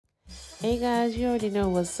Hey guys, you already know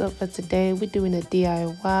what's up for today. We're doing a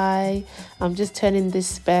DIY. I'm just turning this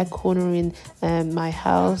spare corner in my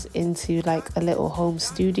house into like a little home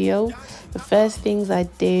studio. The first things I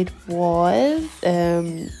did was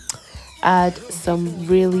add some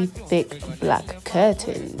really thick black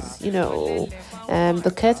curtains.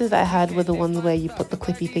 The curtains that I had were the ones where you put the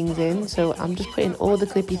clippy things in. So I'm just putting all the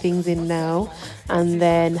clippy things in now and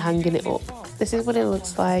then hanging it up. This is what it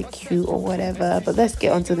looks like, cute or whatever. But let's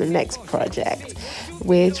get on to the next project,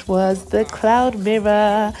 which was the cloud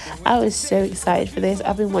mirror. I was so excited for this.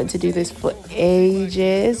 I've been wanting to do this for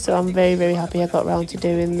ages, so I'm very, very happy I got around to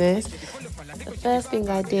doing this. The first thing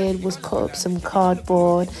I did was cut up some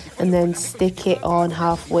cardboard and then stick it on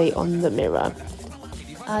halfway on the mirror.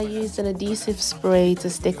 I used an adhesive spray to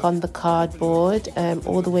stick on the cardboard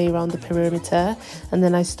all the way around the perimeter, and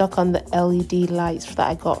then I stuck on the LED lights that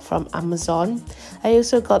I got from Amazon. I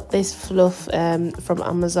also got this fluff from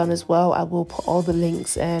Amazon as well. I will put all the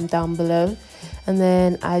links down below. And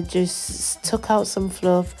then I just took out some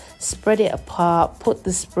fluff, spread it apart, put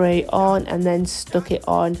the spray on and then stuck it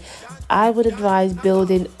on. I would advise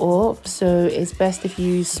building up, so it's best if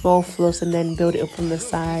you use small fluffs and then build it up from the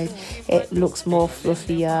side. It looks more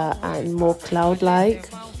fluffier and more cloud-like.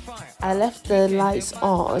 I left the lights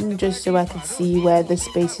on just so I could see where the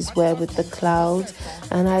spaces were with the clouds,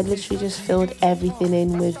 and I literally just filled everything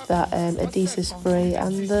in with that adhesive spray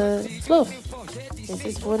and the fluff. This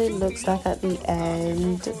is what it looks like at the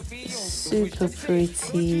end. Super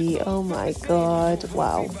pretty. Oh my god,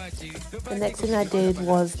 wow. The next thing I did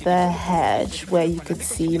was the hedge, where you could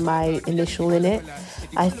see my initial in it.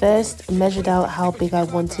 I first measured out how big I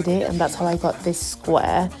wanted it, and that's how I got this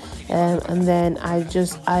square. And then I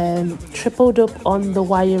just tripled up on the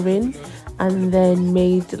wiring and then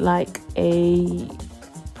made like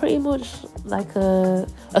pretty much like a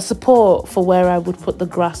support for where I would put the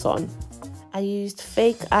grass on. I used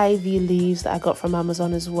fake ivy leaves that I got from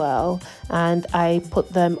Amazon as well, and I put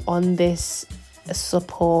them on this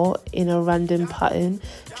support in a random pattern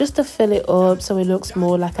just to fill it up so it looks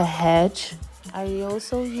more like a hedge. I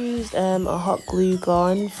also used a hot glue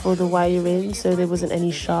gun for the wiring so there wasn't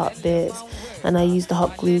any sharp bits, and I used the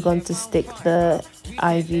hot glue gun to stick the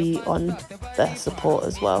ivy on the support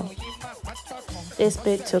as well. This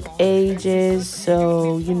bit took ages,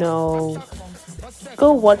 so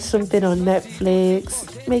go watch something on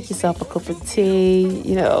Netflix, make yourself a cup of tea,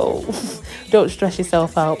 don't stress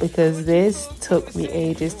yourself out because this took me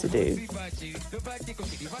ages to do.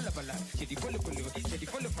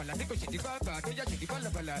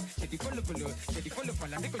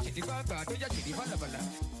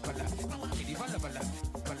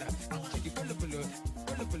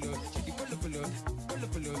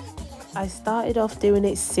 I started off doing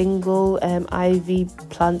it single ivy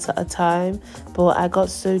plants at a time, but I got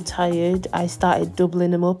so tired I started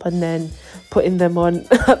doubling them up and then putting them on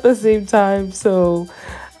at the same time. So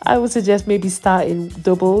I would suggest maybe starting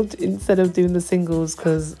doubled instead of doing the singles,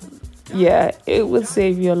 because yeah, it would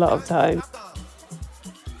save you a lot of time.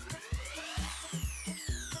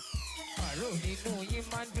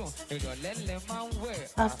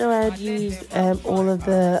 After I had used all of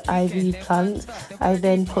the ivy plants, I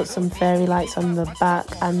then put some fairy lights on the back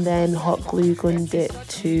and then hot glue gunned it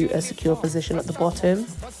to a secure position at the bottom.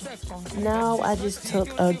 Now I just took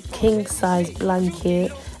a king size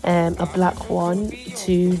blanket, a black one,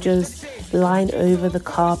 to just line over the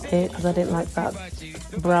carpet because I didn't like that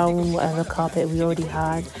brown whatever carpet we already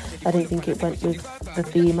had. I didn't think it went with the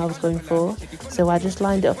theme I was going for, so I just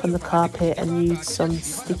lined it up on the carpet and used some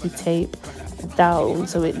sticky tape down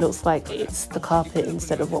so it looks like it's the carpet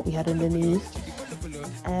instead of what we had underneath.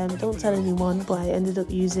 Don't tell anyone, but I ended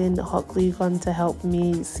up using hot glue gun to help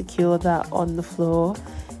me secure that on the floor.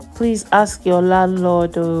 Please ask your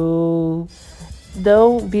landlord, oh,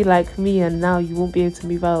 don't be like me and now you won't be able to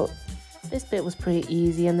move out. This bit was pretty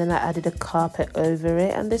easy, and then I added a carpet over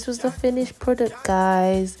it, and this was the finished product,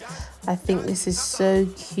 guys. I think this is so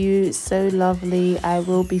cute, so lovely. I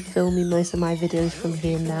will be filming most of my videos from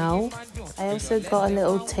here now. I also got a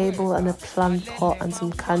little table and a plant pot and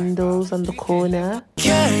some candles on the corner.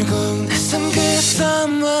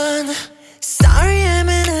 Sorry, I'm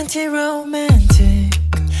an anti-romantic.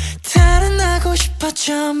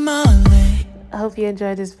 I hope you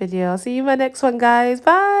enjoyed this video. I'll see you in my next one, guys.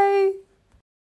 Bye!